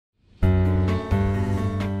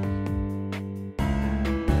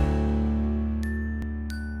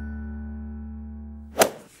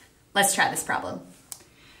Let's try this problem.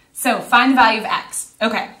 So find the value of x.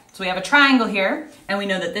 Okay, so we have a triangle here, and we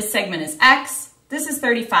know that this segment is x, this is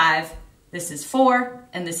 35, this is 4,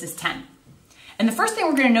 and this is 10. And the first thing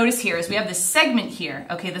we're going to notice here is we have this segment here,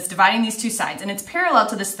 okay, that's dividing these two sides, and it's parallel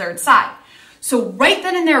to this third side. So right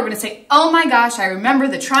then and there, we're going to say, oh my gosh, I remember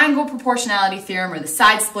the triangle proportionality theorem or the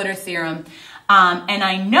side splitter theorem. And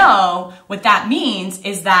I know what that means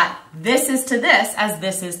is that this is to this as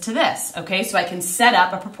this is to this, okay? So I can set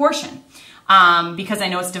up a proportion because I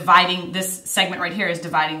know it's dividing, this segment right here is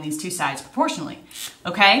dividing these two sides proportionally,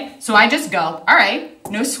 okay? So I just go, all right,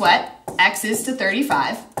 no sweat, x is to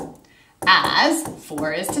 35 as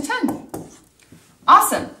 4 is to 10.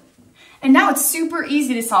 Awesome. And now it's super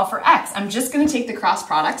easy to solve for x. I'm just going to take the cross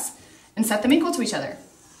products and set them equal to each other.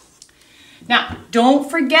 Now, don't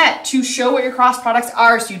forget to show what your cross products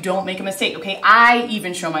are so you don't make a mistake, okay? I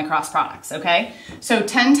even show my cross products, okay? So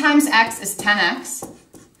 10 times x is 10x,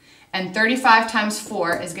 and 35 times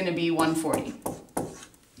 4 is going to be 140.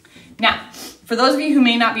 Now, for those of you who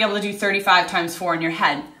may not be able to do 35 times 4 in your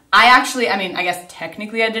head, I guess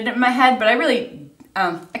technically I did it in my head, but I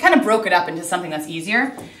kind of broke it up into something that's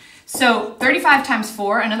easier. So 35 times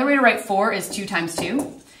 4, another way to write 4 is 2 times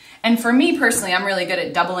 2. And for me personally, I'm really good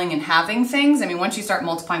at doubling and halving things. I mean, once you start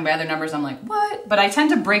multiplying by other numbers, I'm like, what? But I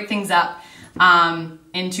tend to break things up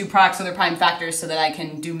into products of their prime factors so that I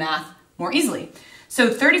can do math more easily. So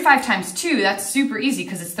 35 times 2, that's super easy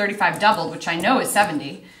because it's 35 doubled, which I know is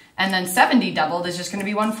 70. And then 70 doubled is just going to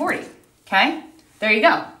be 140. Okay? There you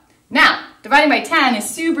go. Now, dividing by 10 is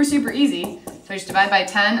super, super easy. So I just divide by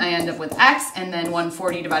 10, I end up with x, and then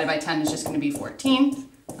 140 divided by 10 is just going to be 14.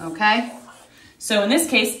 Okay? So in this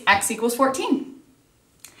case, x equals 14.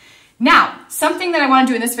 Now, something that I want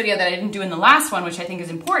to do in this video that I didn't do in the last one, which I think is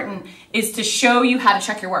important, is to show you how to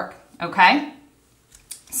check your work, okay?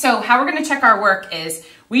 So how we're going to check our work is,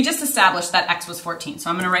 we just established that x was 14, so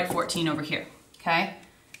I'm going to write 14 over here, okay?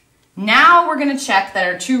 Now we're going to check that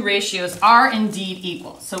our two ratios are indeed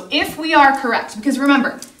equal. So if we are correct, because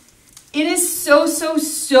remember, it is so, so,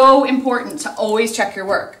 so important to always check your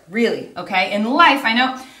work, really, okay? In life, I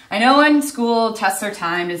know in school tests are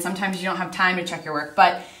timed and sometimes you don't have time to check your work,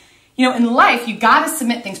 but you know, in life, you gotta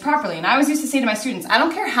submit things properly. And I always used to say to my students, I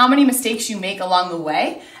don't care how many mistakes you make along the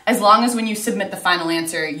way, as long as when you submit the final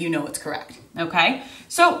answer, you know it's correct, okay?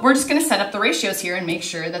 So we're just gonna set up the ratios here and make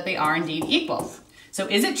sure that they are indeed equal. So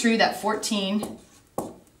is it true that 14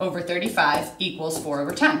 over 35 equals 4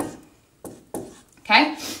 over 10?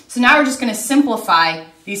 Okay, so now we're just gonna simplify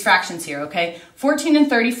these fractions here, okay? 14 and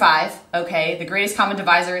 35, okay, the greatest common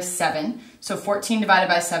divisor is 7. So 14 divided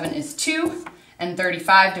by 7 is 2, and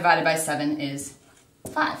 35 divided by 7 is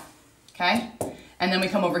 5, okay? And then we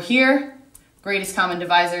come over here, greatest common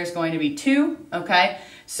divisor is going to be 2, okay?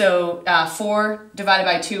 So 4 divided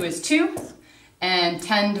by 2 is 2, and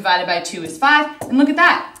 10 divided by 2 is 5. And look at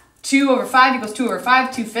that, 2 over 5 equals 2 over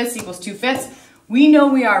 5, 2/5 equals 2/5. We know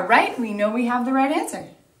we are right, we know we have the right answer.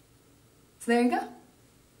 So there you go.